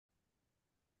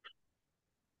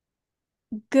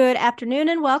Good afternoon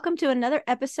and welcome to another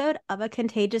episode of A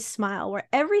Contagious Smile, where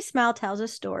every smile tells a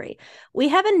story. We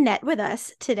have Annette with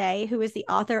us today, who is the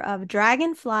author of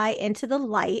Dragonfly Into the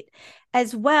Light,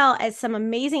 as well as some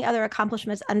amazing other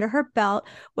accomplishments under her belt,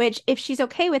 which, if she's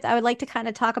okay with, I would like to kind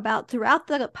of talk about throughout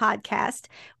the podcast.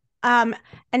 Um,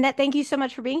 Annette, thank you so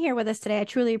much for being here with us today. I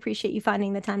truly appreciate you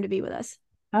finding the time to be with us.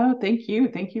 Oh, thank you.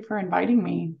 Thank you for inviting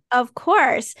me. Of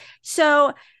course.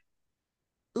 So,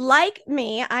 like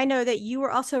me, I know that you were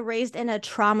also raised in a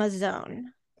trauma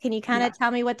zone. Can you kind Yeah. of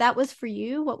tell me what that was for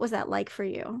you? What was that like for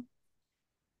you?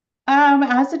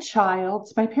 As a child,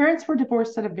 my parents were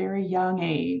divorced at a very young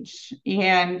age.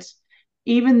 And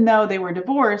even though they were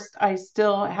divorced, I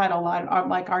still had a lot of,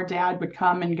 like, our dad would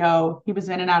come and go. He was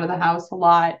in and out of the house a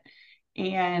lot.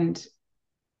 And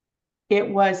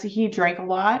he drank a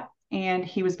lot and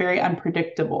he was very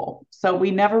unpredictable. So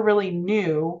we never really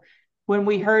knew when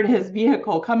we heard his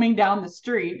vehicle coming down the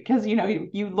street, because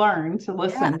you learn to Yeah,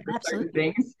 listen for certain absolutely.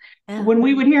 things. Yeah. When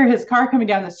we would hear his car coming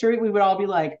down the street, we would all be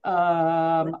like,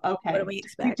 What do okay, we did we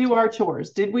expect? do our chores?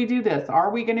 Did we do this? Are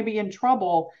we going to be in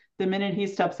trouble the minute he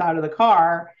steps out of the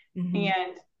car? Mhm.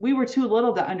 And we were too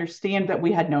little to understand that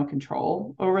we had no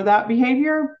control over that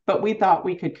behavior, but we thought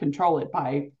we could control it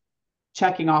by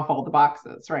checking off all the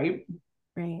boxes, right?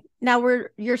 Right. Now,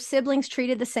 were your siblings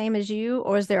treated the same as you,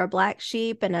 or is there a black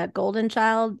sheep and a golden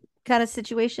child kind of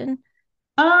situation?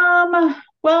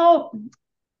 Well,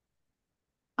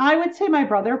 I would say my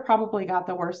brother probably got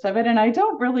the worst of it, and I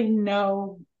don't really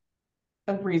know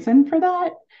a reason for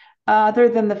that, other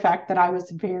than the fact that I was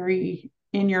very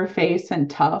in your face and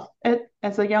tough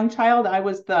as a young child. I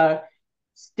was the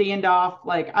standoff,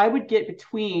 like I would get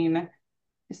between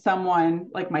someone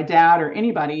like my dad or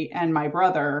anybody and my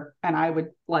brother, and I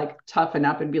would like toughen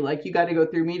up and be like, you got to go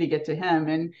through me to get to him.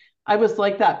 And I was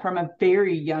like that from a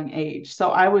very young age. So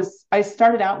I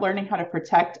started out learning how to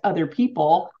protect other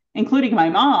people, including my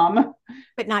mom,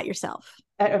 But not yourself.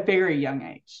 at a very young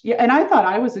age. Yeah, and I thought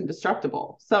I was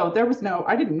indestructible, so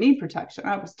I didn't need protection.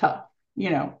 I was tough.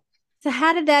 So,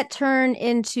 how did that turn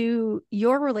into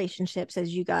your relationships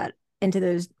as you got into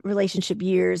those relationship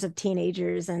years of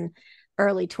teenagers and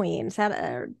early tweens?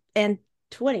 And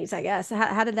 20s, I guess.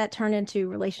 How did that turn into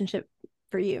relationship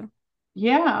for you?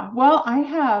 Yeah, well, I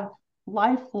have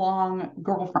lifelong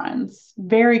girlfriends,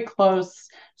 very close,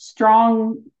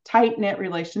 strong, tight knit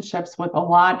relationships with a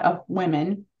lot of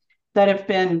women that have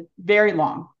been very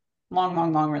long, long,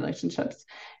 long, long relationships.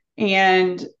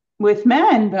 And with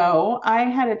men, though, I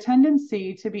had a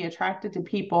tendency to be attracted to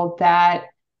people that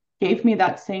gave me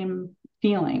that same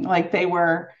feeling, like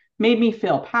made me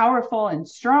feel powerful and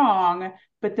strong.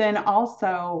 But then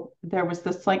also there was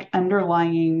this like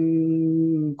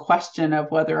underlying question of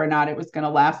whether or not it was going to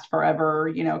last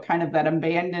forever, kind of that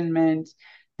abandonment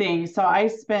thing. So I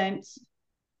spent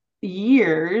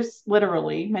years,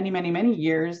 literally many, many, many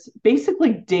years,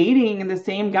 basically dating the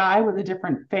same guy with a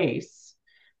different face.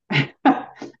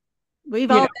 We've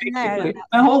all been there. Basically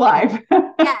my whole life.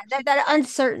 Yeah, that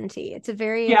uncertainty. It's a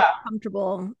very Yeah.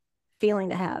 uncomfortable feeling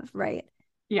to have, right?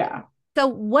 Yeah. So,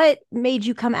 what made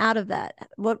you come out of that?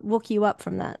 What woke you up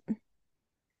from that?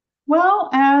 Well,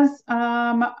 as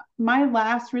my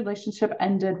last relationship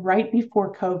ended right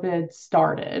before COVID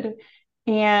started,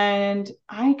 and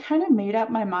I kind of made up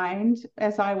my mind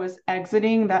as I was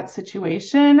exiting that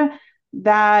situation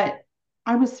that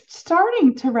I was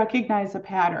starting to recognize a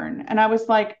pattern. And I was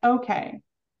like, okay,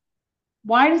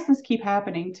 why does this keep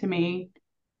happening to me?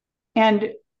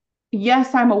 And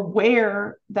yes, I'm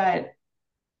aware that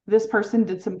this person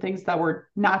did some things that were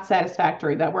not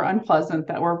satisfactory, that were unpleasant,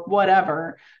 that were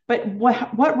whatever. But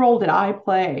what role did I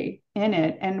play in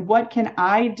it? And what can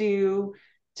I do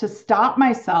to stop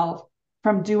myself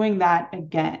from doing that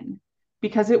again?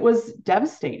 Because it was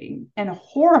devastating and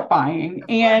horrifying. Of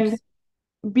And course.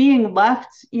 being left,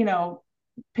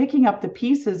 picking up the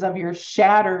pieces of your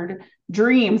shattered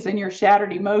dreams and your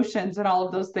shattered emotions and all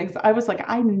of those things. I was like,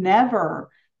 I never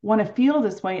want to feel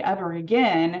this way ever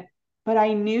again. But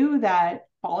I knew that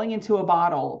falling into a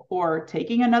bottle or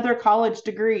taking another college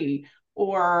degree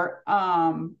or,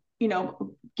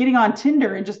 getting on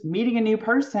Tinder and just meeting a new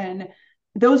person,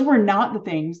 those were not the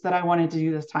things that I wanted to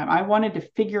do this time. I wanted to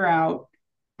figure out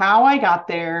how I got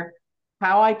there,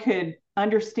 how I could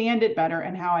understand it better,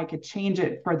 and how I could change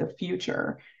it for the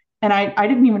future. And I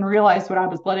didn't even realize what I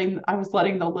was letting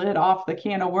the lid off the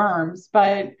can of worms,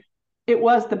 but it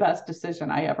was the best decision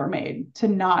I ever made to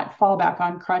not fall back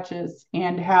on crutches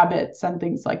and habits and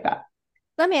things like that.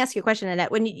 Let me ask you a question, Annette.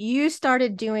 When you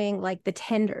started doing like the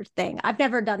Tinder thing, I've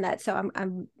never done that, so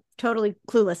I'm totally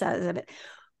clueless as of it.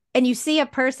 and you see a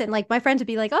person, like my friends would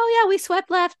be like, oh yeah, we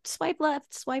left,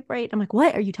 swipe right. I'm like,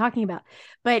 what are you talking about?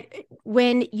 But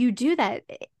when you do that,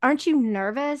 aren't you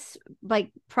nervous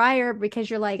like prior because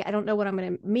you're like, I don't know what I'm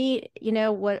going to meet,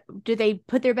 what do they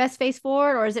put their best face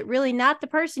forward, or is it really not the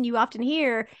person you often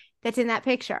hear that's in that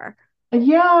picture?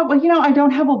 Yeah, well, I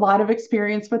don't have a lot of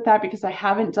experience with that because I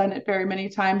haven't done it very many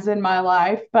times in my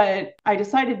life, but I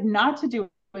decided not to do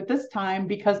it this time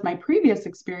because my previous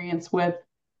experience with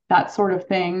that sort of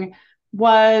thing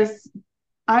was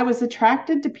I was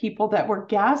attracted to people that were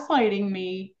gaslighting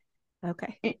me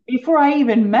Okay. before I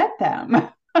even met them.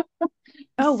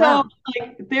 Oh So wow.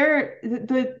 like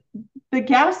the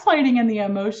gaslighting and the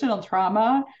emotional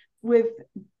trauma with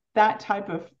that type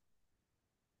of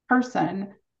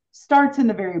person starts in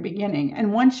the very beginning.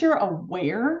 And once you're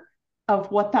aware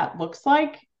of what that looks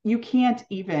like, you can't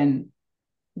even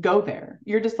go there.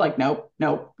 You're just like, nope,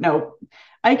 nope, nope.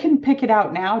 I can pick it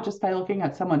out now just by looking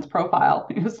at someone's profile.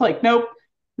 It's like, nope,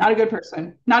 not a good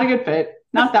person, not a good fit,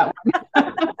 not that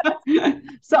one.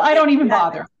 So I don't even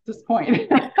bother at this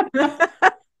point.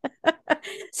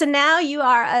 So now you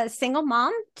are a single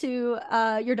mom to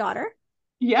your daughter.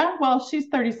 Yeah, well, she's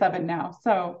 37 now.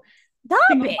 So Stop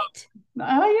single it.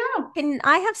 mom. Oh, Can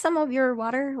I have some of your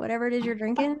water, whatever it is you're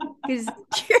drinking? Because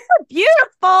you're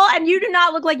beautiful and you do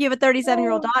not look like you have a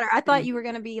 37-year-old daughter. I thought yeah. you were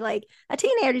going to be like a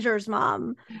teenager's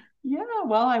mom. Yeah,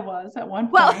 well, I was at one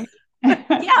Well, point.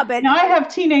 yeah, but Now I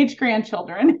have teenage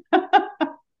grandchildren.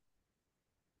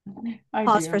 I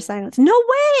pause for do. silence. No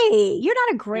way. You're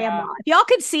not a grandma. Yeah. If y'all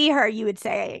could see her, you would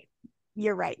say,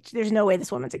 you're right. There's no way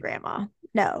this woman's a grandma.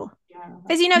 No. Yeah.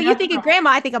 Because you That's think of right. grandma,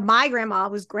 I think of my grandma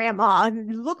was grandma.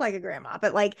 You look like a grandma,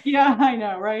 but like, Yeah, I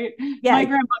know, right? yeah, My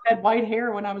grandma had white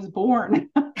hair when I was born.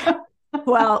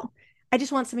 well, I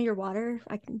just want some of your water.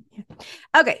 I can. Yeah.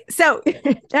 Okay, so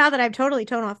now that I've totally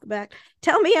toned off the back,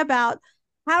 tell me about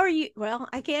how are you? Well,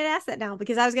 I can't ask that now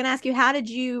because I was going to ask you how did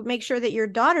you make sure that your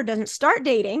daughter doesn't start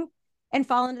dating and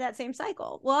fall into that same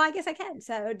cycle? Well, I guess I can.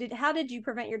 So, how did you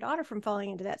prevent your daughter from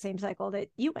falling into that same cycle that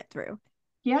you went through?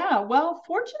 Yeah, well,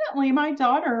 fortunately, my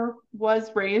daughter was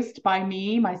raised by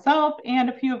me, myself, and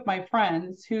a few of my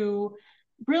friends who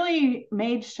really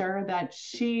made sure that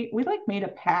we like made a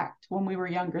pact when we were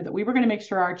younger that we were going to make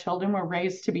sure our children were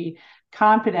raised to be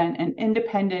confident and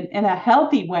independent in a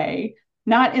healthy way,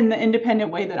 not in the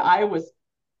independent way that I was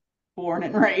born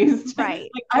and raised. Right.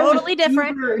 Like I was Totally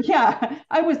different.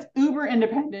 I was uber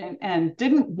independent and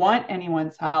didn't want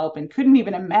anyone's help and couldn't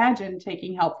even imagine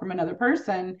taking help from another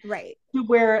person Right. to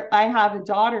where I have a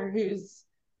daughter who's,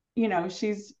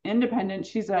 she's independent.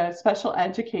 She's a special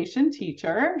education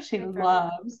teacher. She Okay.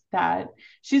 loves that.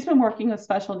 She's been working with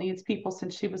special needs people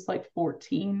since she was like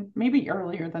 14, maybe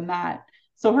earlier than that.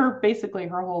 So basically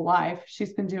her whole life,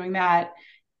 she's been doing that.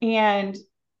 And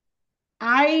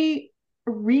I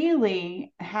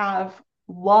really have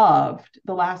loved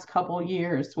the last couple of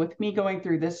years with me going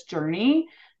through this journey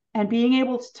and being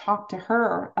able to talk to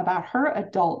her about her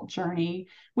adult journey.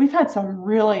 We've had some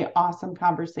really awesome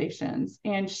conversations,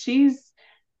 and she's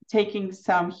taking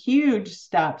some huge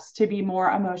steps to be more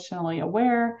emotionally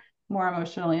aware, more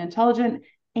emotionally intelligent.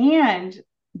 And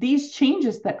these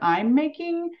changes that I'm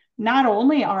making not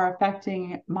only are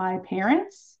affecting my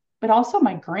parents, but also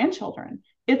my grandchildren.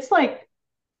 It's like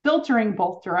filtering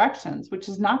both directions, which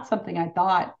is not something I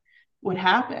thought would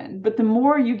happen. But the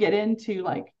more you get into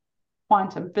like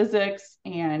quantum physics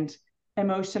and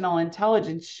emotional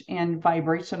intelligence and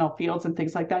vibrational fields and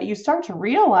things like that, you start to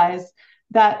realize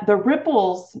that the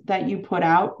ripples that you put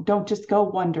out don't just go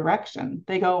one direction,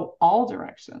 they go all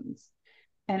directions.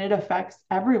 And it affects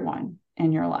everyone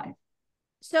in your life.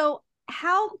 So,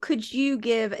 what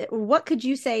could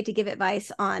you say to give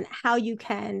advice on how you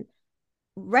can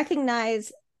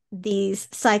recognize these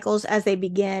cycles as they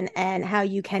begin and how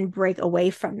you can break away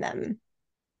from them?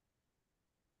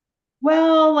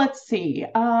 Well, let's see.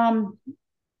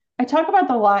 I talk about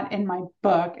the lot in my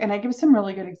book and I give some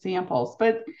really good examples,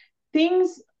 but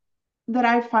things that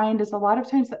I find is a lot of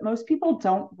times that most people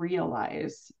don't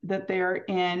realize that they're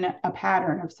in a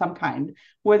pattern of some kind,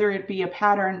 whether it be a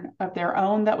pattern of their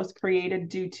own that was created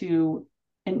due to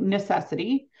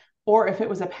necessity, or if it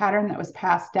was a pattern that was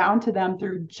passed down to them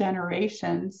through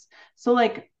generations. So,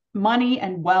 like money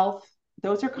and wealth,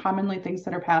 those are commonly things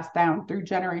that are passed down through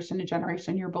generation to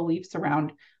generation, your beliefs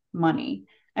around money.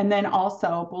 And then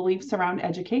also beliefs around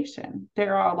education.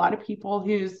 There are a lot of people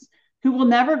who will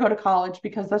never go to college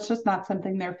because that's just not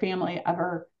something their family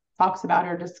ever talks about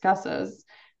or discusses.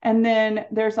 And then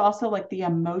there's also like the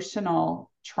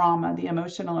emotional trauma, the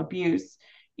emotional abuse.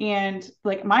 And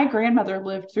like my grandmother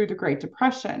lived through the Great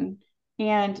Depression.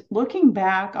 And looking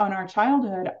back on our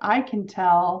childhood, I can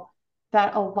tell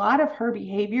that a lot of her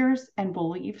behaviors and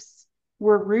beliefs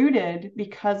were rooted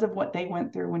because of what they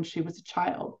went through when she was a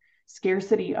child.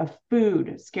 Scarcity of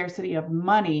food, scarcity of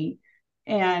money,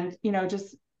 and,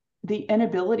 just the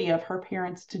inability of her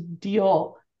parents to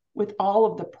deal with all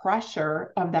of the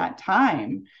pressure of that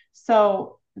time.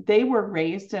 So they were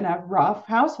raised in a rough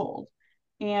household.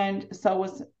 And so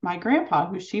was my grandpa,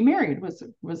 who she married,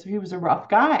 he was a rough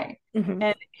guy. Mm-hmm.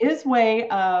 And his way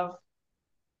of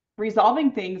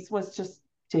resolving things was just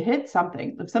to hit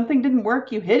something. If something didn't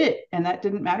work, you hit it. And that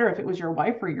didn't matter if it was your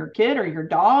wife or your kid or your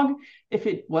dog. If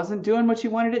it wasn't doing what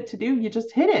you wanted it to do, you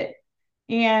just hit it.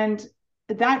 And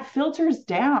that filters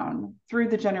down through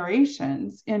the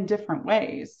generations in different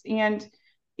ways. And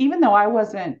even though I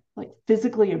wasn't like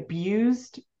physically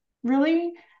abused,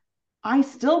 really, I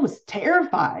still was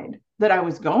terrified that I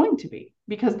was going to be,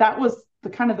 because that was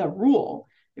the kind of the rule.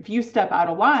 If you step out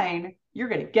of line, you're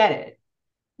going to get it.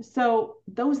 So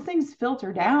those things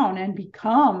filter down and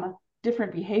become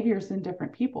different behaviors in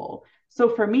different people. So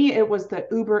for me, it was the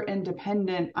uber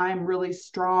independent, I'm really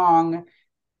strong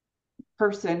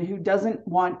person who doesn't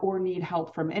want or need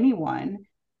help from anyone.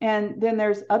 And then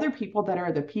there's other people that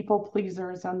are the people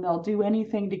pleasers, and they'll do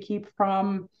anything to keep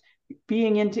from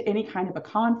being into any kind of a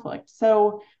conflict.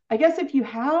 So I guess if you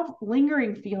have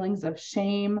lingering feelings of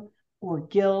shame or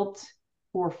guilt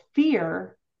or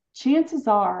fear, chances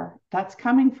are that's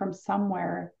coming from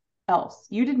somewhere else.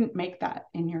 You didn't make that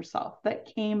in yourself.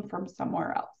 That came from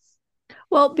somewhere else.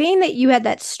 Well, being that you had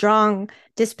that strong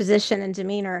disposition and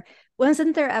demeanor,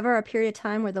 wasn't there ever a period of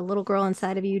time where the little girl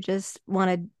inside of you just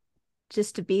wanted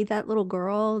just to be that little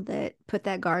girl that put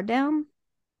that guard down?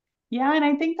 Yeah, and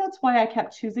I think that's why I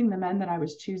kept choosing the men that I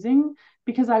was choosing,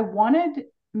 because I wanted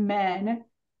men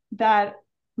that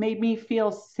made me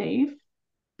feel safe,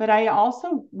 but I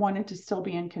also wanted to still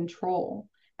be in control.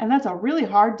 And that's a really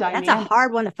hard That's a dynamic.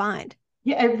 hard one to find.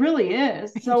 Yeah, it really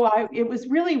is. So it was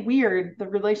really weird, the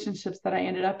relationships that I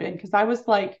ended up in, because I was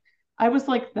like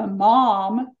the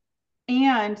mom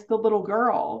and the little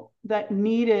girl that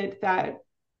needed that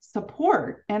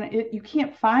support. And you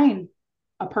can't find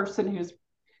a person who's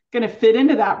going to fit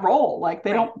into that role. Like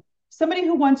they Right. don't, somebody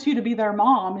who wants you to be their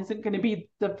mom isn't going to be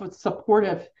the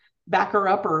supportive backer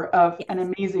upper of an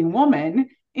Yes. amazing woman.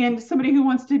 And somebody who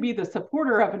wants to be the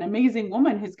supporter of an amazing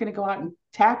woman who's going to go out and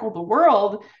tackle the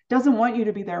world doesn't want you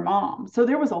to be their mom. So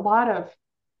there was a lot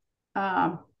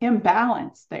of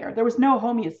imbalance there. There was no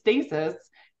homeostasis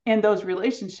in those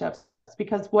relationships,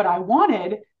 because what I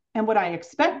wanted and what I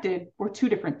expected were two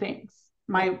different things.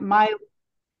 Right. My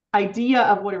idea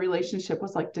of what a relationship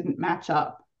was like didn't match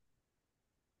up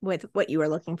With what you were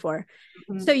looking for.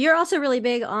 So mm-hmm. you're also really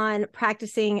big on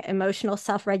practicing emotional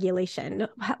self-regulation.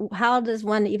 How does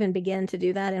one even begin to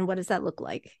do that, and what does that look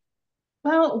like?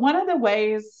 Well, one of the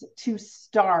ways to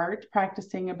start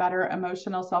practicing a better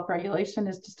emotional self-regulation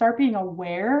is to start being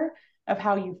aware of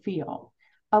how you feel.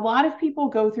 A lot of people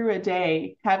go through a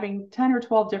day having 10 or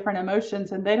 12 different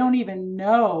emotions, and they don't even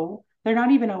know, they're not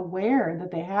even aware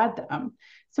that they had them.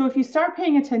 So if you start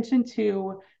paying attention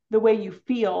to the way you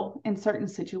feel in certain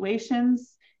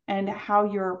situations and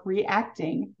how you're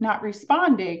reacting, not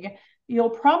responding, you'll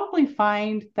probably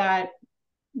find that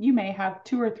you may have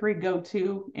two or three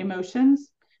go-to emotions.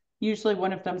 Usually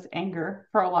one of them is anger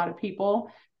for a lot of people.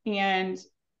 And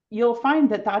you'll find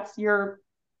that that's your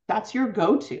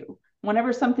go-to.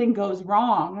 Whenever something goes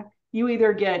wrong, you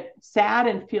either get sad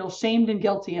and feel shamed and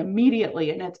guilty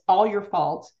immediately, and it's all your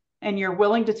fault, and you're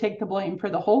willing to take the blame for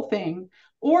the whole thing,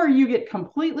 or you get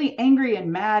completely angry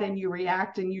and mad and you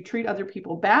react and you treat other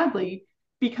people badly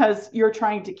because you're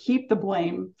trying to keep the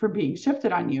blame from being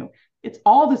shifted on you. It's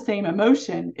all the same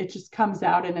emotion. It just comes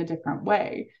out in a different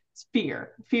way. It's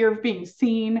fear of being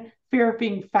seen, fear of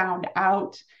being found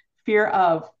out, fear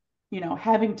of,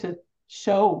 having to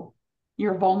show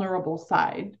your vulnerable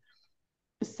side.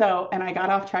 So, and I got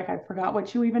off track. I forgot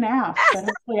what you even asked, but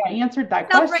hopefully I answered that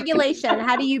question. Self-regulation.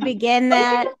 How do you begin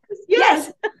that?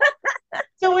 Yes.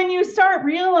 So when you start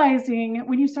realizing,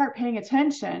 when you start paying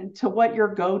attention to what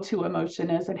your go-to emotion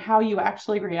is and how you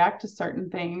actually react to certain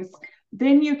things,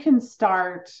 then you can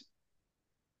start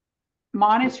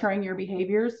monitoring your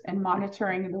behaviors and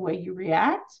monitoring the way you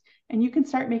react. And you can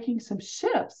start making some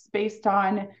shifts based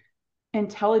on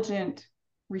intelligent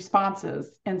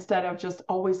responses instead of just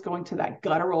always going to that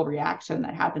guttural reaction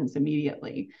that happens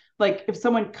immediately. Like if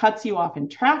someone cuts you off in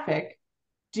traffic,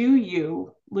 do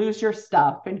you lose your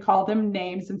stuff and call them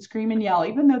names and scream and yell,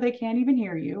 even though they can't even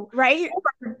hear you? Right.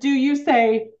 Or do you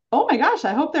say, oh my gosh,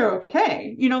 I hope they're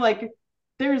okay? Like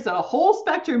there's a whole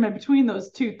spectrum in between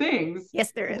those two things.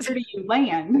 Yes, there is. Where do you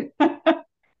land?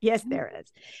 Yes, there is.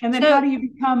 And then So, how do you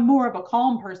become more of a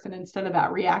calm person instead of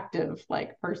that reactive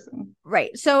like person?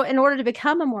 right. So, in order to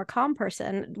become a more calm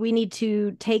person, we need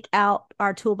to take out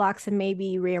our toolbox and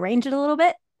maybe rearrange it a little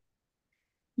bit.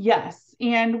 Yes.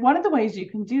 And one of the ways you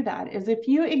can do that is if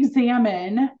you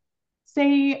examine,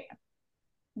 say,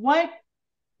 what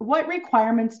what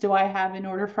requirements do I have in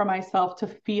order for myself to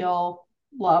feel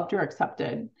loved or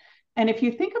accepted? And if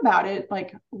you think about it,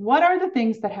 like, what are the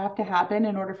things that have to happen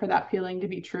in order for that feeling to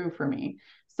be true for me?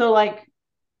 So, like,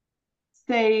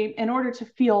 say, in order to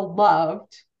feel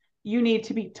loved, you need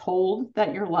to be told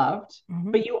that you're loved,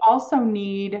 Mm-hmm. but you also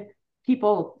need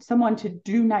someone to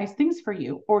do nice things for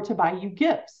you or to buy you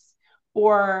gifts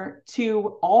or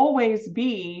to always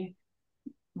be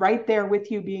right there with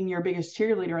you, being your biggest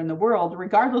cheerleader in the world,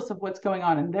 regardless of what's going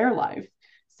on in their life.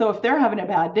 So if they're having a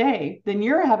bad day, then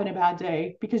you're having a bad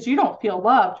day because you don't feel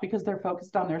loved because they're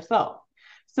focused on their self.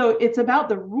 So it's about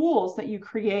the rules that you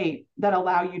create that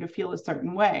allow you to feel a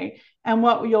certain way. And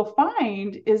what you'll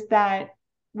find is that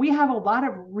we have a lot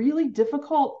of really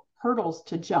difficult hurdles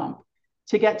to jump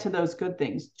to get to those good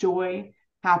things: joy,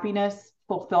 happiness,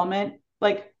 fulfillment.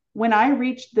 Like, when I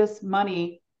reach this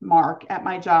money mark at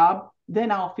my job,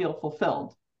 then I'll feel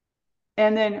fulfilled.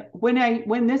 And then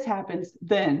when this happens,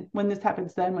 then when this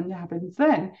happens, then when that happens,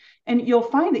 then, and you'll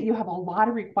find that you have a lot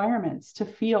of requirements to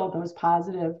feel those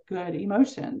positive, good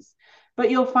emotions. But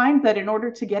you'll find that in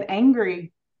order to get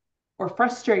angry or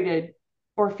frustrated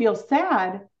or feel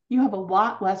sad, you have a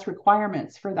lot less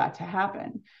requirements for that to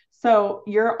happen. So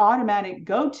your automatic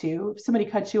go-to, if somebody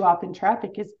cuts you off in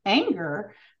traffic, is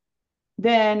anger,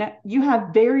 then you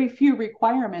have very few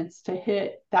requirements to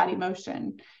hit that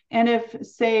emotion. And if,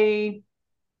 say,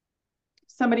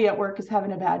 somebody at work is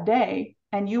having a bad day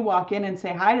and you walk in and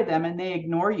say hi to them and they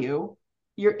ignore you,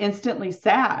 you're instantly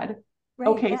sad. Right.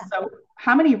 Okay, Yeah. so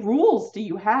how many rules do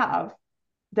you have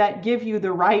that give you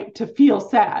the right to feel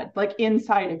sad, like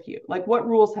inside of you? Like, what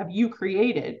rules have you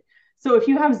created? So if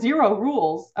you have zero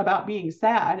rules about being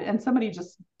sad and somebody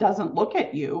just doesn't look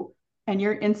at you and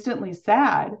you're instantly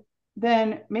sad,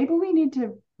 then maybe we need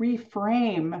to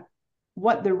reframe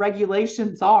what the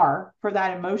regulations are for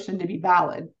that emotion to be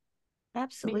valid.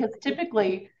 Because Absolutely.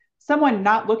 typically, someone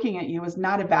not looking at you is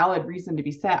not a valid reason to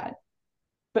be sad.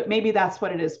 But maybe that's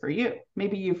what it is for you.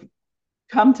 Maybe you've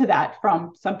come to that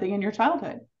from something in your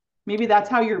childhood. Maybe that's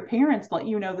how your parents let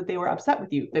you know that they were upset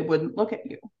with you. They wouldn't look at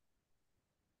you.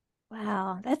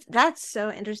 Wow, that's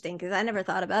so interesting because I never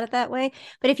thought about it that way.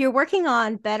 But if you're working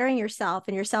on bettering yourself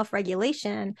and your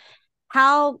self-regulation,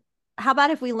 how how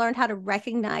about if we learned how to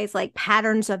recognize like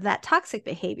patterns of that toxic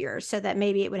behavior so that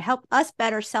maybe it would help us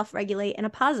better self-regulate in a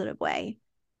positive way?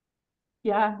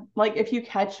 Yeah. Like, if you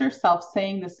catch yourself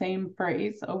saying the same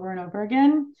phrase over and over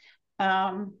again,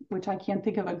 which I can't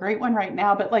think of a great one right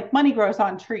now, but like, money grows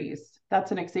on trees.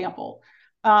 That's an example.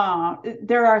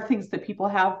 There are things that people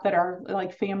have that are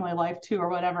like family life too, or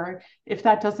whatever. If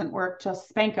that doesn't work, just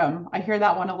spank them. I hear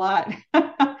that one a lot,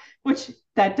 which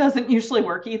that doesn't usually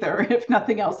work either if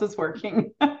nothing else is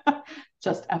working.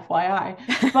 Just FYI.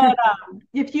 But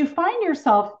if you find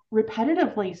yourself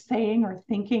repetitively saying or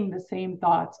thinking the same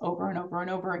thoughts over and over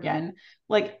and over again,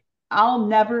 like, I'll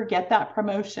never get that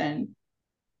promotion,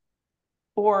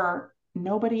 or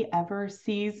nobody ever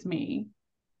sees me,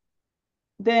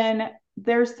 then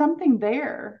there's something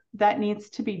there that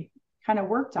needs to be kind of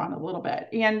worked on a little bit.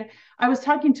 And I was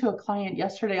talking to a client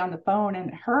yesterday on the phone,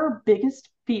 and her biggest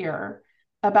fear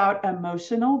about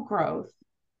emotional growth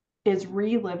is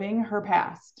reliving her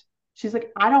past. She's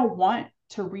like, I don't want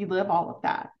to relive all of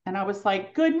that. And I was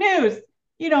like, good news.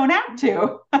 You don't have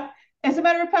to. As a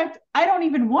matter of fact, I don't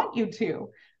even want you to.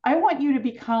 I want you to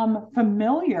become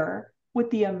familiar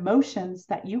with the emotions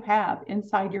that you have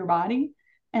inside your body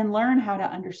and learn how to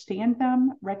understand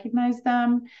them, recognize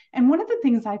them. And one of the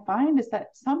things I find is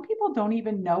that some people don't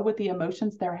even know what the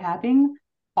emotions they're having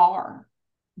are.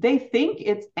 They think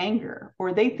it's anger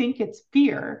or they think it's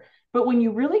fear, but when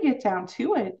you really get down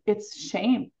to it, it's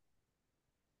shame.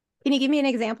 Can you give me an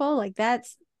example? Like that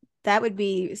would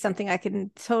be something I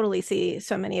can totally see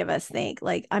so many of us think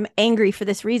like I'm angry for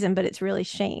this reason, but it's really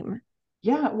shame.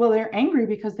 Yeah, well, they're angry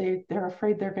because they're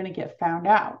afraid they're going to get found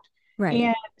out. Right.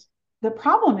 And the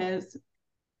problem is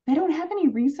they don't have any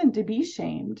reason to be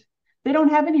shamed. They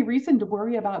don't have any reason to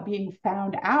worry about being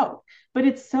found out, but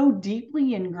it's so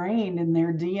deeply ingrained in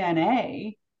their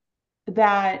DNA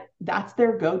that that's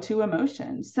their go-to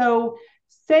emotion. So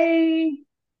say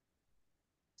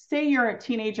say you're a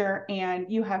teenager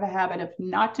and you have a habit of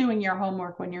not doing your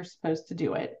homework when you're supposed to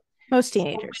do it. Most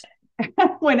teenagers.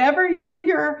 Whenever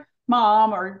you're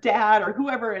mom or dad or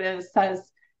whoever it is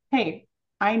says, hey,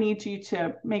 I need you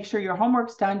to make sure your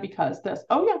homework's done because this,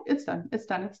 oh yeah, it's done, it's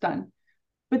done, it's done.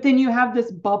 But then you have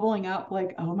this bubbling up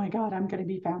like, oh my God, I'm going to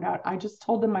be found out. I just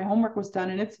told them my homework was done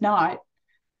and it's not,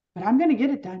 but I'm going to get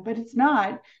it done, but it's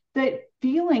not. That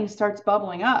feeling starts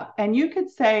bubbling up. And you could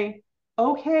say,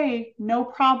 okay, no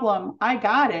problem. I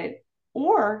got it.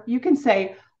 Or you can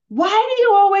say, why do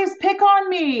you always pick on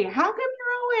me? How come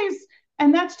you're always,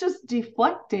 and that's just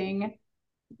deflecting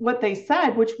what they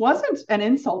said, which wasn't an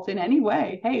insult in any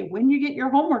way. Hey, when you get your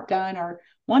homework done, or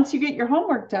once you get your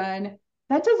homework done,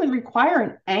 that doesn't require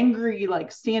an angry,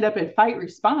 like stand up and fight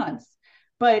response.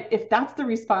 But if that's the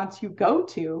response you go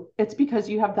to, it's because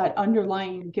you have that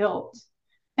underlying guilt.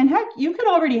 And heck, you could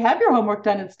already have your homework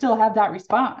done and still have that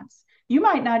response. You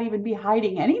might not even be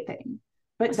hiding anything,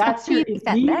 but So how that's do your you make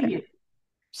that better? immediate.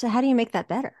 So how do you make that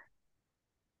better?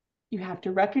 You have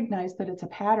to recognize that it's a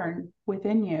pattern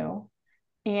within you.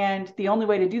 And the only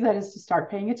way to do that is to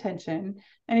start paying attention.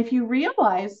 And if you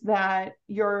realize that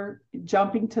you're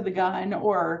jumping to the gun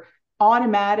or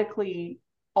automatically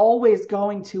always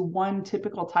going to one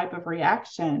typical type of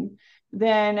reaction,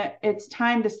 then it's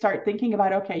time to start thinking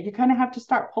about, okay, you kind of have to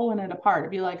start pulling it apart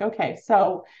and be like, okay,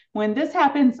 so when this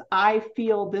happens, I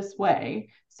feel this way.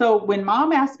 So when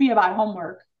mom asks me about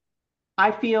homework,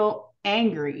 I feel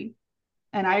angry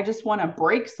and I just want to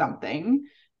break something,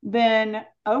 then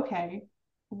okay,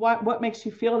 what makes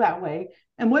you feel that way?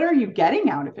 And what are you getting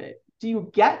out of it? Do you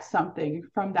get something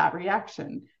from that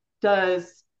reaction?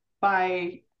 Does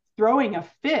by throwing a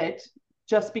fit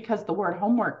just because the word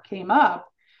homework came up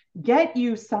get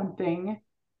you something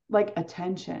like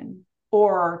attention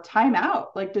or time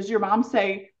out? Like, does your mom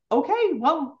say, okay,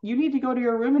 well, you need to go to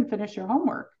your room and finish your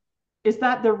homework? Is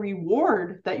that the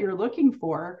reward that you're looking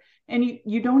for? And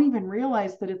you don't even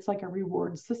realize that it's like a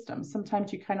reward system.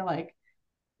 Sometimes you kind of like,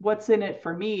 what's in it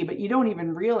for me, but you don't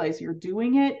even realize you're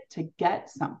doing it to get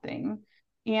something.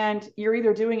 And you're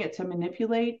either doing it to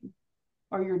manipulate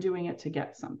or you're doing it to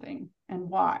get something. And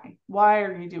why? Why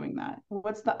are you doing that?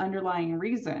 What's the underlying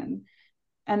reason?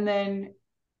 And then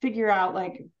figure out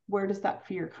like, where does that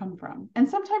fear come from? And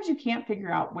sometimes you can't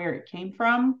figure out where it came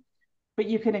from, but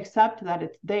you can accept that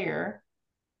it's there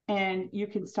and you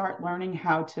can start learning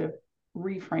how to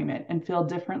reframe it and feel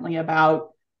differently about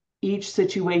each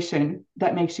situation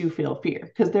that makes you feel fear,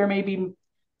 because there may be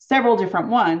several different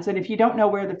ones, and if you don't know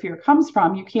where the fear comes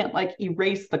from, you can't like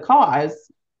erase the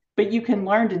cause, but you can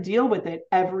learn to deal with it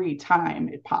every time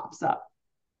it pops up.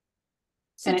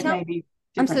 So And it tell may be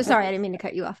I'm so different sorry, I things. didn't mean to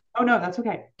cut you off. Oh no, that's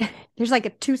okay. There's like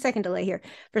a 2 second delay here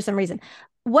for some reason.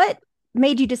 What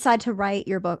made you decide to write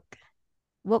your book?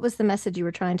 What was the message you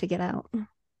were trying to get out?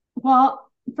 Well,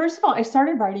 first of all, I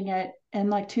started writing it in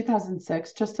like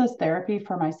 2006 just as therapy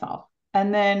for myself.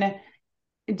 And then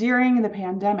during the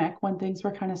pandemic, when things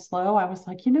were kind of slow, I was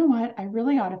like, you know what? I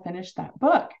really ought to finish that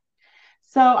book.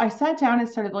 So I sat down and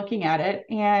started looking at it,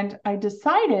 and I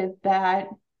decided that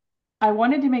I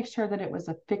wanted to make sure that it was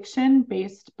a fiction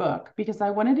based book because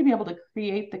I wanted to be able to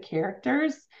create the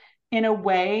characters in a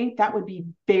way that would be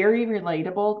very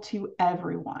relatable to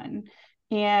everyone.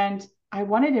 And I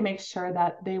wanted to make sure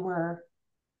that they were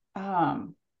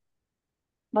um,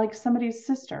 like somebody's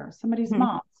sister, somebody's Mhm.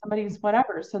 mom, somebody's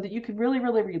whatever, so that you could really,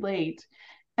 really relate.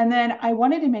 And then I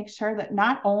wanted to make sure that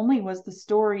not only was the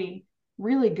story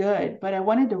really good, but I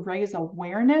wanted to raise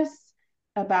awareness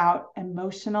about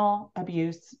emotional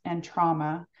abuse and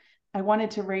trauma. I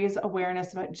wanted to raise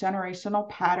awareness about generational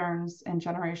patterns and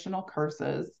generational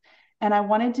curses. And I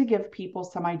wanted to give people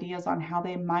some ideas on how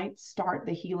they might start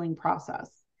the healing process.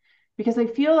 Because I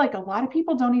feel like a lot of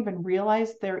people don't even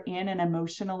realize they're in an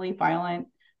emotionally violent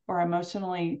or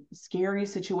emotionally scary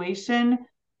situation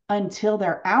until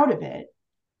they're out of it.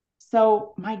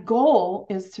 So, my goal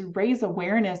is to raise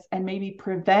awareness and maybe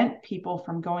prevent people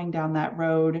from going down that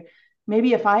road.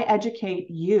 Maybe if I educate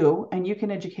you and you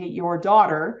can educate your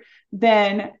daughter,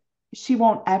 then she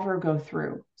won't ever go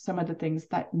through some of the things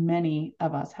that many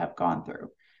of us have gone through.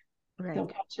 They'll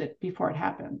Right. catch it before it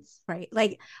happens. Right.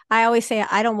 Like I always say,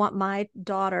 I don't want my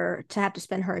daughter to have to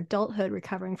spend her adulthood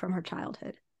recovering from her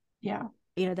childhood. Yeah.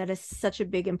 That is such a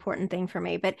big important thing for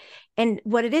me. But and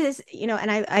what it is,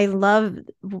 and I love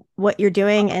what you're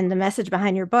doing and the message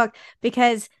behind your book,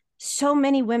 because so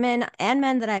many women and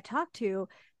men that I talk to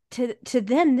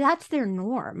them, that's their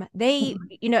norm. They,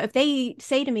 Mhm. if they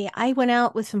say to me, I went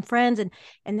out with some friends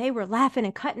and they were laughing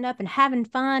and cutting up and having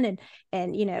fun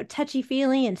and touchy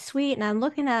feely and sweet, and I'm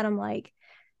looking at them like,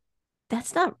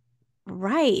 that's not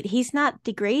right. He's not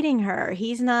degrading her.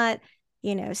 He's not,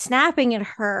 snapping at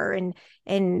her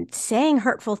and saying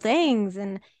hurtful things.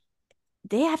 And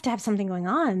they have to have something going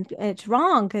on. It's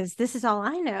wrong because this is all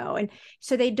I know. And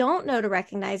so they don't know to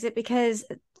recognize it because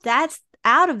that's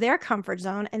out of their comfort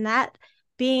zone. And that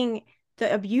being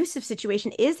the abusive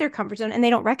situation is their comfort zone, and they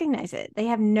don't recognize it. They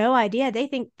have no idea. They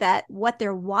think that what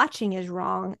they're watching is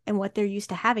wrong and what they're used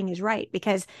to having is right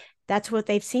because that's what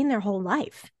they've seen their whole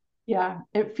life. Yeah,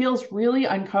 it feels really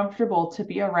uncomfortable to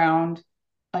be around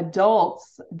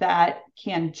adults that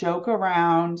can joke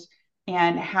around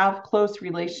and have close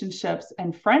relationships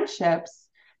and friendships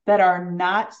that are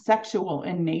not sexual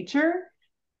in nature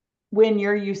when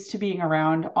you're used to being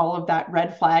around all of that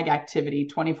red flag activity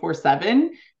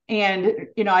 24/7. And,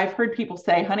 I've heard people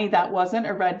say, honey, that wasn't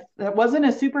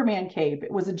a Superman cape.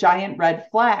 It was a giant red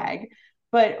flag.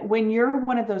 But when you're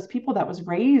one of those people that was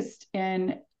raised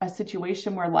in a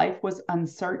situation where life was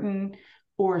uncertain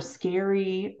or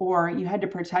scary, or you had to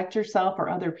protect yourself or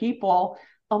other people,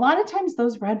 a lot of times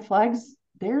those red flags,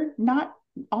 they're not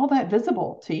all that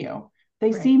visible to you.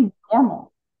 They Right. seem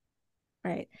normal,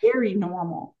 Right. very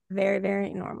normal. Very,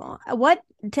 very normal. What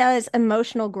does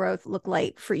emotional growth look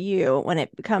like for you when it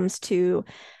comes to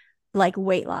like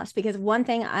weight loss? Because one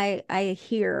thing I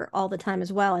hear all the time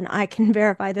as well, and I can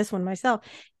verify this one myself,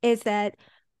 is that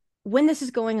when this is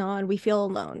going on, we feel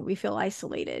alone. We feel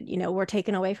isolated. We're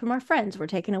taken away from our friends. We're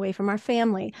taken away from our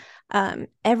family.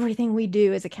 Everything we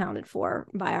do is accounted for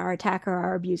by our attacker,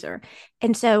 our abuser.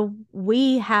 And so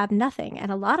we have nothing.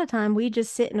 And a lot of time we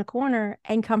just sit in a corner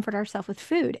and comfort ourselves with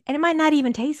food. And it might not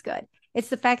even taste good. It's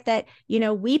the fact that,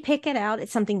 we pick it out.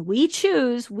 It's something we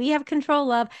choose, we have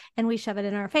control of, and we shove it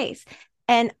in our face.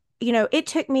 And, it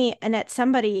took me, Annette,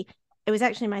 somebody, it was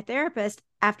actually my therapist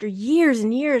after years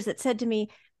and years that said to me,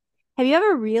 have you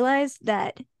ever realized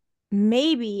that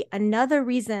maybe another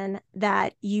reason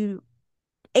that you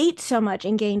ate so much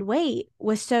and gained weight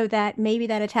was so that maybe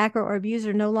that attacker or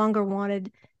abuser no longer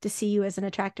wanted to see you as an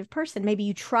attractive person? Maybe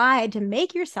you tried to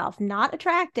make yourself not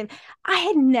attractive. I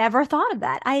had never thought of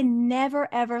that. I had never,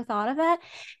 ever thought of that.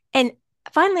 And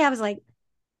finally, I was like,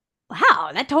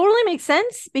 wow, that totally makes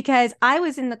sense because I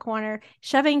was in the corner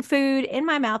shoving food in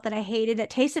my mouth that I hated, that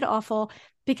tasted awful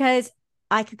because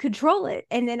I could control it.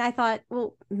 And then I thought,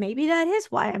 well, maybe that is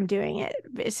why I'm doing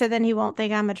it. So then he won't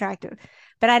think I'm attractive.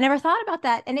 But I never thought about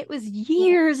that. And it was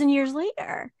years and years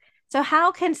later. So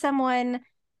how can someone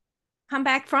come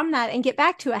back from that and get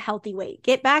back to a healthy weight,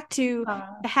 get back to Uh,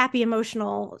 the happy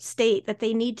emotional state that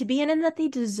they need to be in and that they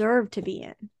deserve to be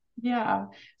in? yeah.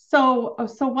 So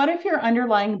what if your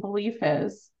underlying belief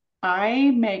is,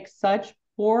 I make such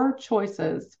poor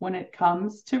choices when it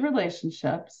comes to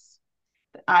relationships.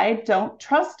 I don't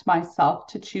trust myself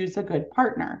to choose a good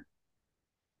partner.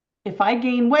 If I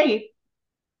gain weight,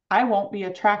 I won't be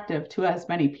attractive to as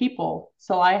many people.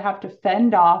 So I have to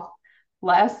fend off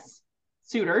less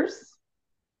suitors,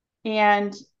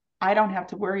 and I don't have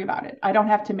to worry about it. I don't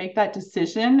have to make that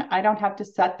decision. I don't have to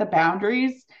set the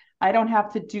boundaries. I don't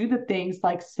have to do the things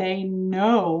like say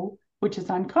no, which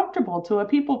is uncomfortable to a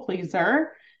people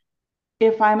pleaser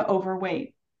if I'm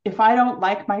overweight. If I don't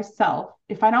like myself,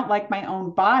 if I don't like my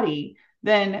own body,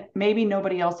 then maybe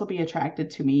nobody else will be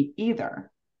attracted to me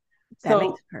either. That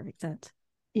makes So perfect sense.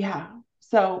 yeah.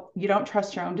 So you don't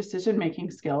trust your own decision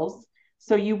making skills.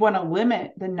 So you want to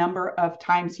limit the number of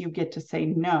times you get to say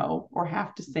no or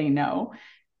have to say no.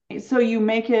 So you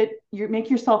make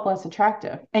yourself less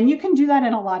attractive. And you can do that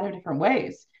in a lot of different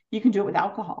ways. You can do it with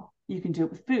alcohol. You can do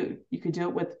it with food. You can do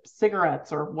it with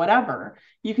cigarettes or whatever.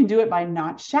 You can do it by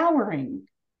not showering,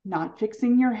 not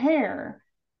fixing your hair,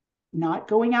 not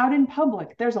going out in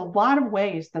public. There's a lot of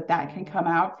ways that that can come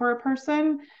out for a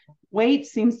person. Weight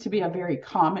seems to be a very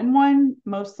common one,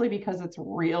 mostly because it's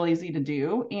real easy to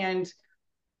do. And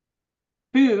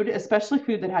food, especially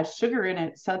food that has sugar in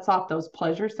it, sets off those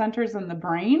pleasure centers in the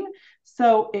brain.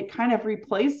 So it kind of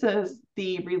replaces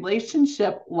the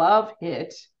relationship love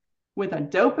hit with a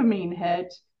dopamine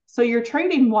hit. So you're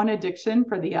trading one addiction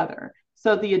for the other.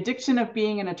 So the addiction of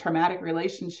being in a traumatic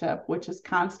relationship, which is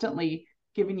constantly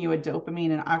giving you a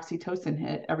dopamine and oxytocin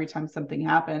hit every time something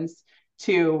happens,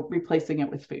 to replacing it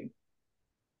with food.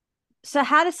 So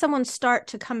how does someone start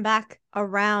to come back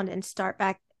around and start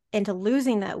back into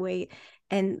losing that weight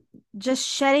and just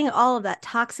shedding all of that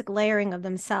toxic layering of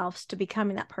themselves to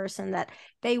becoming that person that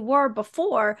they were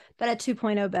before, but a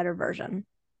 2.0 better version?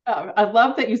 I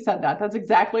love that you said that. That's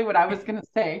exactly what I was going to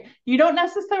say. You don't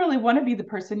necessarily want to be the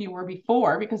person you were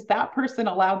before because that person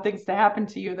allowed things to happen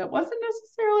to you that wasn't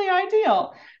necessarily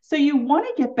ideal. So you want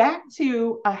to get back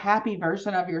to a happy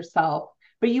version of yourself,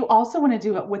 but you also want to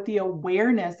do it with the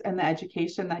awareness and the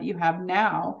education that you have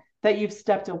now that you've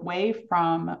stepped away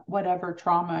from whatever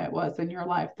trauma it was in your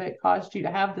life that caused you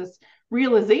to have this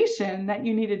realization that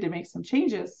you needed to make some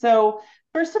changes. So,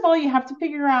 first of all, you have to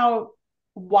figure out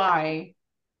why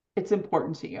it's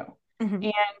important to you. Mm-hmm.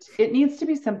 And it needs to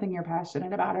be something you're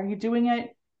passionate about. Are you doing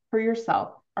it for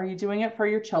yourself? Are you doing it for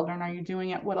your children? Are you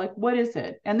doing it what is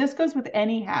it? And this goes with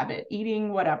any habit,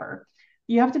 eating, whatever.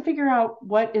 You have to figure out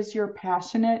what is your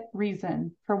passionate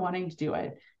reason for wanting to do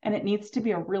it. And it needs to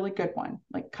be a really good one.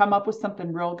 Like come up with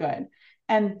something real good.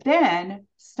 And then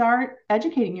start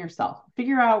educating yourself.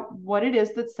 Figure out what it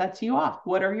is that sets you off.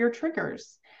 What are your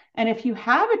triggers? And if you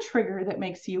have a trigger that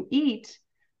makes you eat,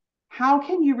 how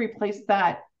can you replace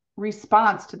that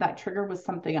response to that trigger with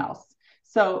something else?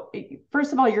 So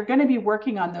first of all, you're going to be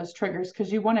working on those triggers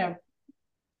because you want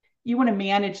to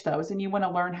manage those and you want to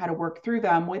learn how to work through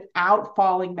them without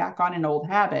falling back on an old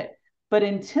habit. But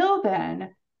until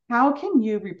then, how can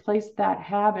you replace that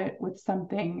habit with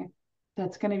something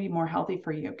that's going to be more healthy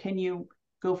for you? Can you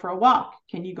go for a walk?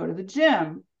 Can you go to the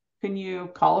gym? Can you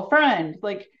call a friend?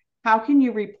 Like, how can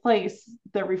you replace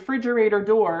the refrigerator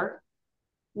door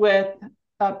with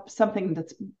something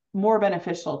that's more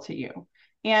beneficial to you?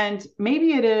 And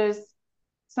maybe it is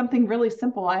something really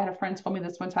simple. I had a friend tell me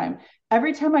this one time.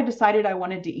 Every time I decided I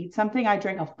wanted to eat something, I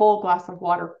drank a full glass of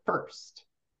water first.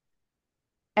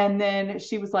 And then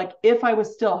she was like, if I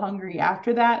was still hungry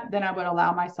after that, then I would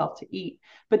allow myself to eat.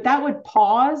 But that would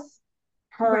pause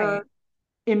her Right.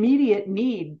 immediate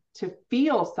need to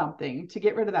feel something to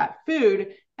get rid of that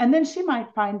food. And then she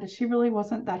might find that she really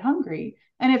wasn't that hungry.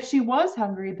 And if she was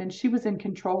hungry, then she was in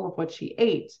control of what she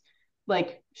ate.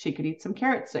 Like she could eat some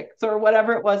carrot sticks or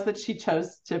whatever it was that she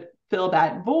chose to fill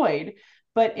that void.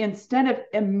 But instead of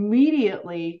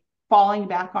immediately falling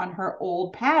back on her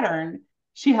old pattern,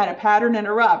 she had a pattern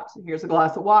interrupt. Here's a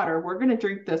glass of water. We're going to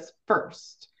drink this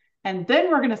first. And then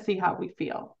we're going to see how we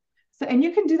feel. So, and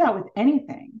you can do that with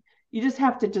anything. You just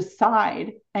have to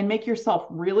decide and make yourself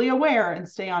really aware and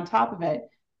stay on top of it.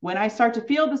 When I start to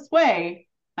feel this way,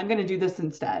 I'm going to do this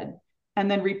instead. And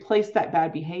then replace that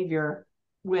bad behavior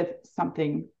with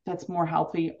something that's more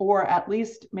healthy, or at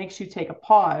least makes you take a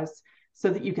pause so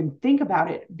that you can think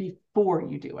about it before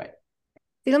you do it.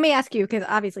 See, let me ask you, because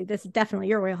obviously this is definitely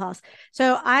your wheelhouse.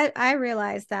 So I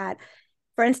realized that,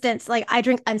 for instance, like I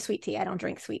drink unsweet tea. I don't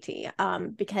drink sweet tea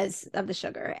because of the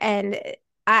sugar. And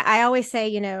I always say,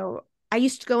 I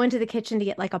used to go into the kitchen to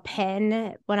get like a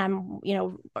pen when I'm,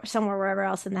 somewhere wherever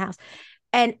else in the house.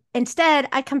 And instead,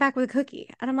 I come back with a cookie.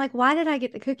 And I'm like, why did I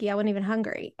get the cookie? I wasn't even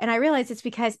hungry. And I realized it's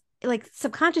because, like,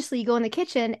 subconsciously you go in the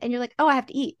kitchen and you're like, oh, I have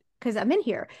to eat because I'm in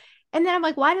here. And then I'm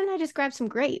like, why didn't I just grab some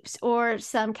grapes or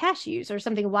some cashews or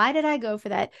something? Why did I go for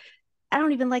that? I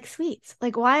don't even like sweets.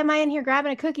 Like, why am I in here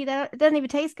grabbing a cookie that doesn't even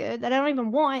taste good, that I don't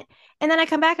even want? And then I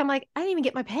come back, I'm like, I didn't even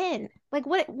get my pen. Like,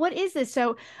 what is this?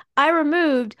 So I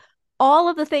removed all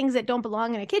of the things that don't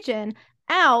belong in a kitchen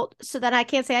out so that I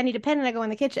can't say I need a pen and I go in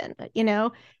the kitchen,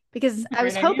 because I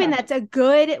was Great hoping idea. that's a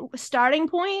good starting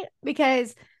point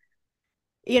because,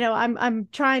 I'm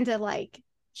trying to like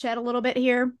shed a little bit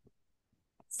here.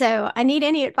 So I need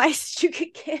any advice you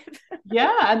could give.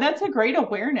 Yeah, and that's a great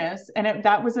awareness. And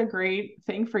that was a great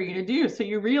thing for you to do. So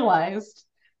you realized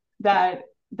that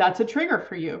that's a trigger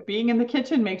for you. Being in the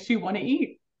kitchen makes you want to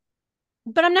eat.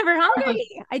 But I'm never hungry.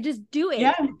 I just do it.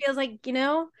 Yeah, It feels like,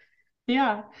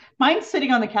 yeah. Mine's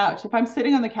sitting on the couch. If I'm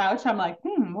sitting on the couch, I'm like,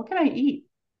 what can I eat?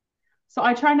 So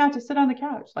I try not to sit on the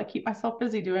couch, like keep myself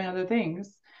busy doing other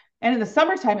things. And in the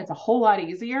summertime, it's a whole lot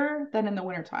easier than in the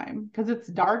wintertime because it's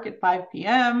dark at 5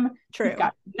 p.m. You've true.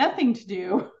 got nothing to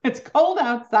do. It's cold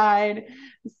outside.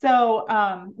 So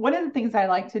one of the things I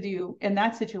like to do in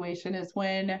that situation is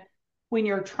when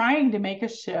you're trying to make a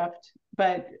shift,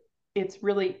 but it's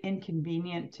really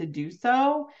inconvenient to do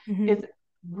so, Mm-hmm. is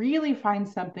really find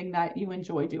something that you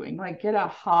enjoy doing, like get a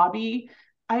hobby.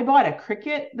 I bought a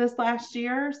Cricut this last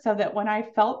year so that when I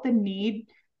felt the need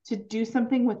to do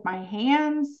something with my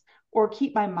hands or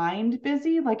keep my mind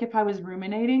busy, like if I was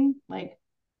ruminating, like,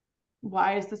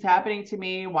 why is this happening to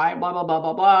me? Why, blah, blah, blah,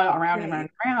 blah, blah, around and around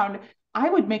Right. and around. I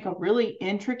would make a really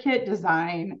intricate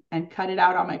design and cut it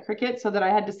out on my Cricut so that I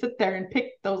had to sit there and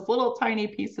pick those little tiny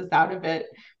pieces out of it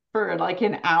for like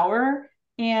an hour.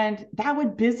 And that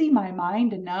would busy my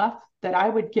mind enough that I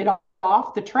would get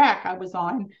off the track I was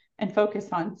on and focus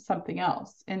on something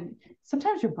else. And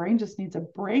sometimes your brain just needs a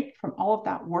break from all of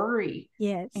that worry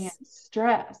and Yes.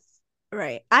 stress.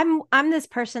 Right. I'm this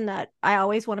person that I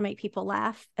always want to make people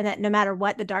laugh, and that no matter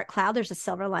what the dark cloud, there's a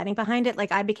silver lining behind it.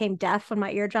 Like I became deaf when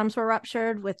my eardrums were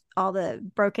ruptured with all the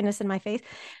brokenness in my face.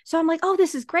 So I'm like, oh,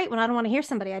 this is great. When I don't want to hear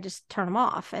somebody, I just turn them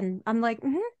off. And I'm like,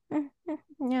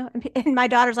 And my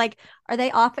daughter's like, are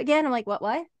they off again? I'm like, what?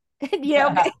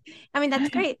 I mean, that's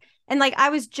great. And like I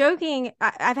was joking,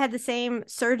 I've had the same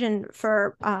surgeon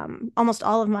for almost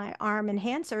all of my arm and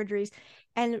hand surgeries.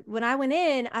 And when I went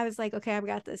in, I was like, okay, I've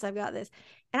got this. And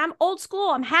I'm old school.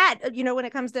 I'm hat, when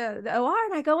it comes to the OR.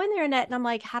 And I go in there, Annette, and I'm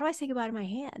like, how do I say goodbye to my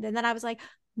hand? And then I was like,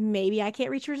 maybe I can't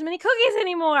reach for as many cookies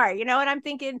anymore, and I'm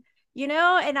thinking, and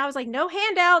I was like, no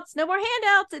handouts, no more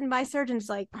handouts. And my surgeon's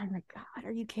like, oh my God,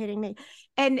 are you kidding me?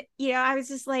 And, I was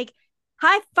just like,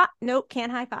 high five. Nope,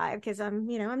 can't high five because I'm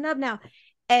numb now.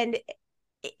 And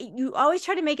you always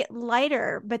try to make it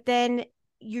lighter, but then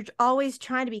you're always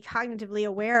trying to be cognitively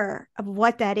aware of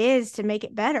what that is to make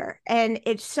it better. And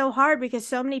it's so hard because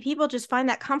so many people just find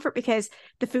that comfort because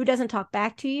the food doesn't talk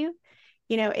back to you.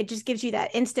 It just gives you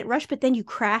that instant rush, but then you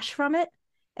crash from it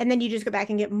and then you just go back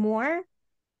and get more.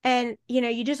 And,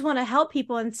 you just want to help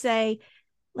people and say,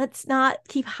 let's not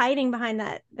keep hiding behind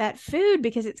that food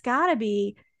because it's got to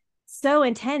be so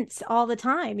intense all the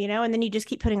time, and then you just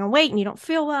keep putting on weight and you don't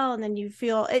feel well. And then you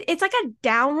feel it's like a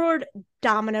downward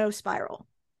domino spiral.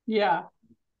 Yeah,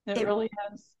 it really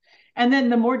is. And then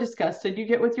the more disgusted you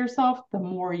get with yourself, the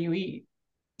more you eat.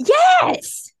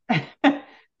 Yes.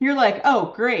 You're like,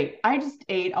 oh, great. I just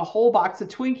ate a whole box of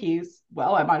Twinkies.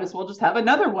 Well, I might as well just have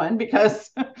another one because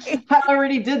I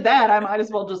already did that. I might as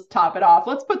well just top it off.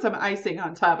 Let's put some icing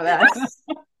on top of that.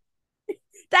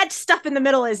 That stuff in the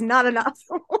middle is not enough.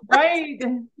 Right.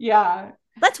 Yeah.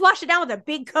 Let's wash it down with a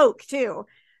big Coke too.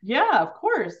 Yeah, of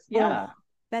course. Yeah.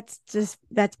 Oh,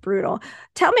 that's brutal.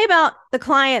 Tell me about the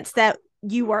clients that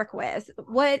you work with.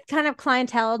 What kind of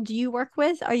clientele do you work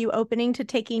with? Are you opening to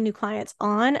taking new clients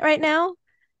on right now?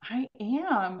 I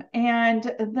am. And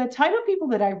the type of people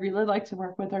that I really like to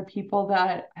work with are people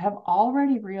that have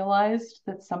already realized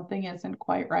that something isn't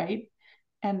quite right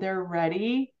and they're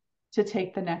ready to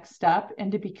take the next step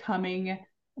into becoming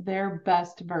their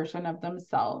best version of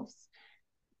themselves.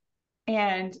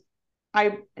 And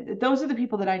those are the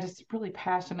people that I just really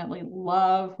passionately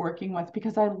love working with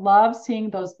because I love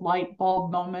seeing those light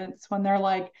bulb moments when they're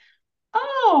like,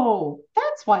 oh,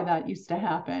 that's why that used to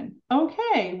happen.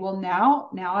 Okay, well now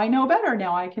I know better.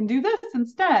 Now I can do this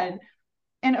instead.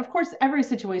 And of course, every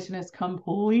situation is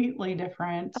completely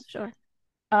different. Oh,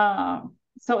 sure.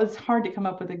 So it's hard to come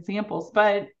up with examples,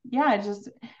 but yeah,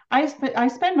 I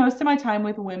spend most of my time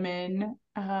with women.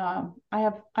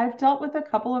 I've dealt with a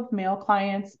couple of male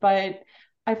clients, but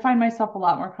I find myself a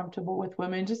lot more comfortable with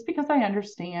women just because I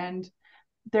understand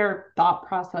their thought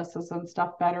processes and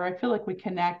stuff better. I feel like we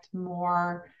connect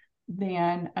more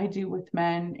than I do with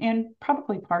men, and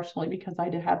probably partially because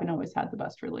haven't always had the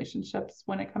best relationships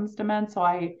when it comes to men. So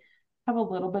I have a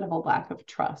little bit of a lack of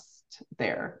trust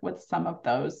there with some of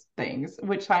those things,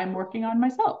 which I'm working on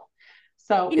myself.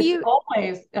 So it's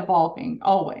always evolving,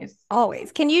 always.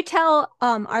 Always. Can you tell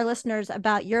our listeners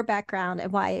about your background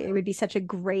and why it would be such a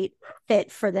great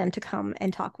fit for them to come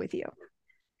and talk with you?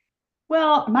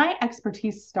 Well, my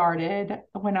expertise started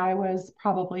when I was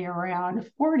probably around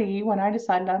 40 when I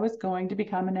decided I was going to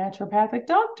become a naturopathic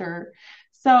doctor.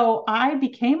 So I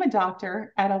became a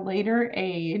doctor at a later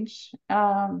age.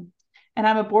 And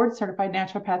I'm a board certified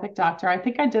naturopathic doctor. I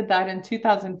think I did that in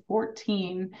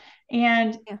 2014.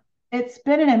 And it's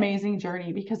been an amazing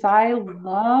journey because I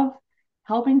love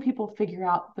helping people figure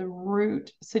out the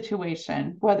root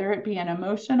situation, whether it be an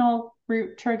emotional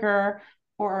root trigger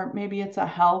or maybe it's a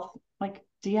health like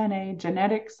DNA,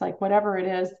 genetics, like whatever it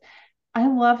is. I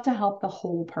love to help the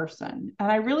whole person.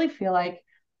 And I really feel like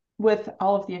with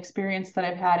all of the experience that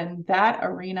I've had in that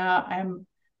arena, I'm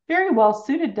very well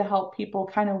suited to help people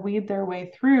kind of weed their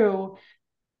way through.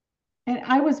 And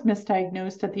I was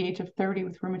misdiagnosed at the age of 30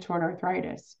 with rheumatoid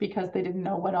arthritis because they didn't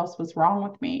know what else was wrong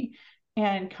with me.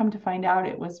 And come to find out,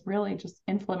 it was really just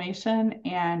inflammation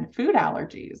and food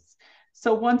allergies.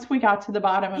 So once we got to the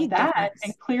bottom of that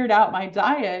and cleared out my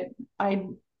diet,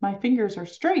 my fingers are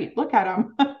straight. Look at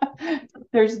them.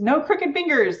 There's no crooked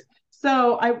fingers.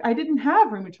 So I didn't have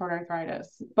rheumatoid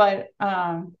arthritis, but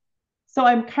so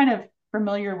I'm kind of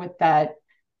familiar with that,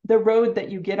 the road that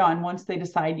you get on once they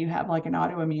decide you have like an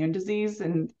autoimmune disease.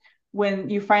 And when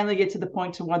you finally get to the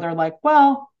point to where they're like,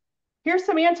 well, here's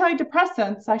some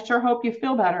antidepressants. I sure hope you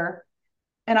feel better.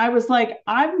 And I was like,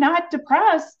 I'm not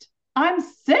depressed. I'm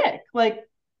sick. Like,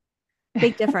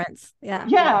 big difference. Yeah.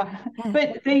 Yeah.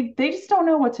 But they just don't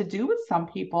know what to do with some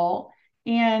people.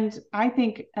 And I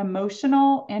think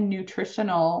emotional and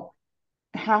nutritional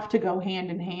have to go hand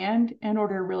in hand in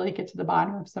order to really get to the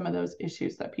bottom of some of those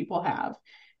issues that people have.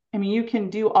 I mean, you can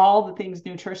do all the things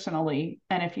nutritionally.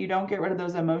 And if you don't get rid of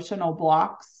those emotional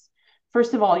blocks,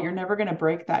 first of all, you're never going to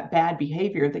break that bad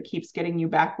behavior that keeps getting you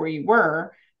back where you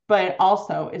were. but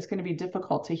also it's going to be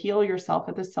difficult to heal yourself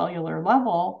at the cellular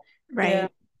level if Right.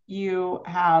 you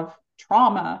have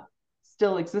trauma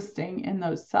still existing in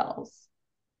those cells.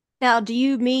 Now, do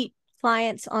you meet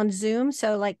clients on Zoom?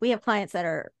 So, like, we have clients that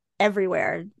are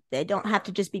everywhere. They don't have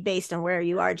to just be based on where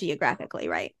you are geographically,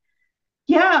 right?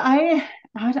 Yeah, I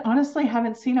honestly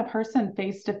haven't seen a person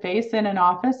face to face in an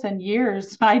office in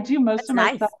years. I do most That's of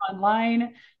my stuff nice.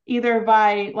 online, either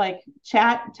by like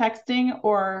chat, texting,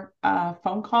 or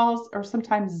phone calls, or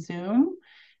sometimes Zoom.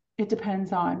 It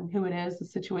depends on who it is, the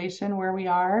situation, where we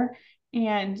are.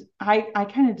 And I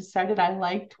kind of decided I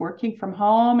liked working from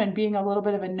home and being a little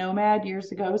bit of a nomad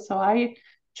years ago. So I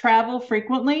travel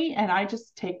frequently and I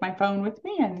just take my phone with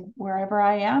me, and wherever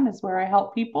I am is where I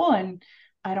help people. And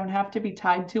I don't have to be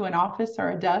tied to an office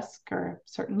or a desk or a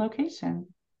certain location.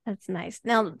 That's nice.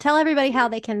 Now, tell everybody how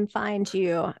they can find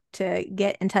you to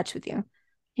get in touch with you.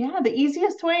 Yeah, the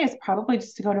easiest way is probably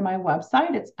just to go to my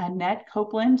website. It's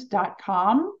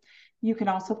AnnetteCopeland.com. You can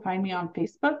also find me on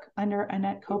Facebook under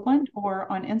Annette Copeland,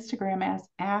 or on Instagram as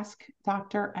Ask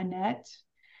Dr. Annette.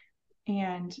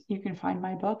 And you can find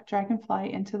my book,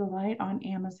 Dragonfly Into the Light, on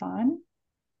Amazon.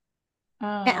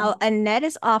 Now, Annette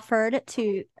is offered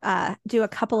to do a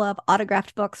couple of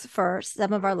autographed books for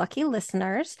some of our lucky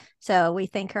listeners. So we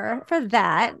thank her for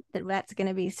that. That's going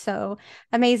to be so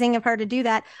amazing of her to do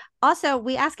that. Also,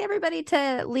 we ask everybody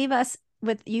to leave us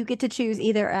with, you get to choose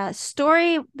either a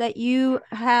story that you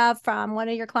have from one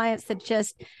of your clients that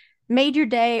just made your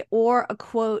day, or a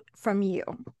quote from you.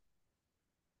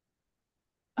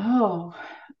 Oh,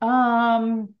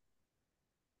 um,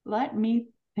 let me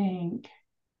think.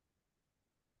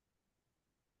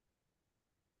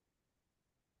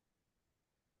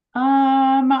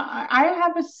 I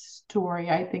have a story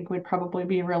I think would probably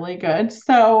be really good.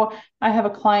 So I have a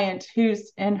client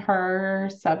who's in her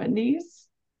 70s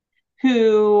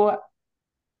who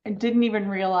didn't even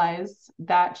realize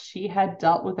that she had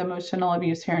dealt with emotional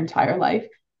abuse her entire life.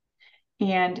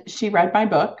 And she read my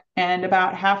book, and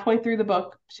about halfway through the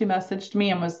book, she messaged me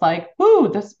and was like, "Whoo,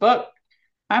 this book,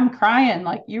 I'm crying.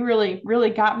 Like, you really, really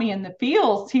got me in the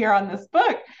feels here on this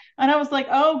book." And I was like,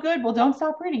 "Oh, good. Well, don't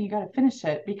stop reading. You got to finish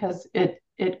it because it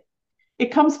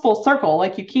comes full circle.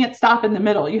 Like, you can't stop in the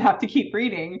middle. You have to keep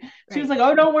reading." She was Right. like,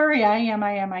 "Oh, don't worry. I am."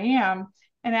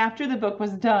 And after the book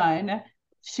was done,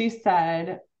 she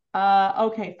said,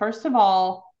 okay, first of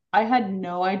all, I had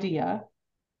no idea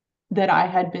that I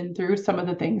had been through some of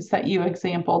the things that you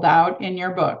exampled out in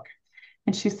your book."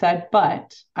 And she said,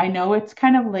 "But I know it's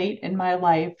kind of late in my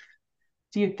life.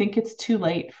 Do you think it's too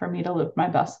late for me to live my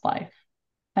best life?"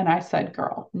 And I said,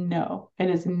 "Girl, no, it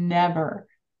is never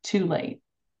too late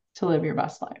to live your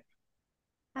best life."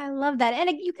 I love that. And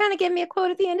you kind of gave me a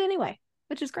quote at the end anyway,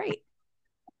 which is great.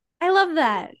 I love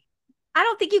that. I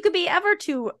don't think you could be ever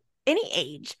to any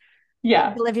age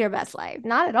Yeah, live your best life.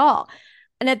 Not at all.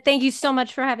 And thank you so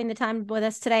much for having the time with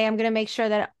us today. I'm going to make sure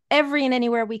that every and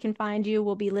anywhere we can find you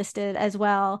will be listed as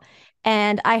well.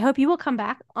 And I hope you will come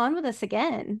back on with us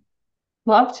again.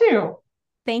 love to.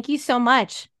 Thank you so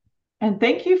much. And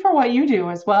thank you for what you do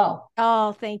as well.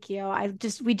 Oh, thank you.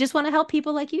 We just want to help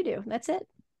people like you do. That's it.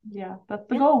 Yeah, that's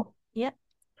the Yeah. goal. Yeah.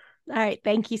 All right.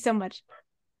 Thank you so much.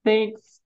 Thanks.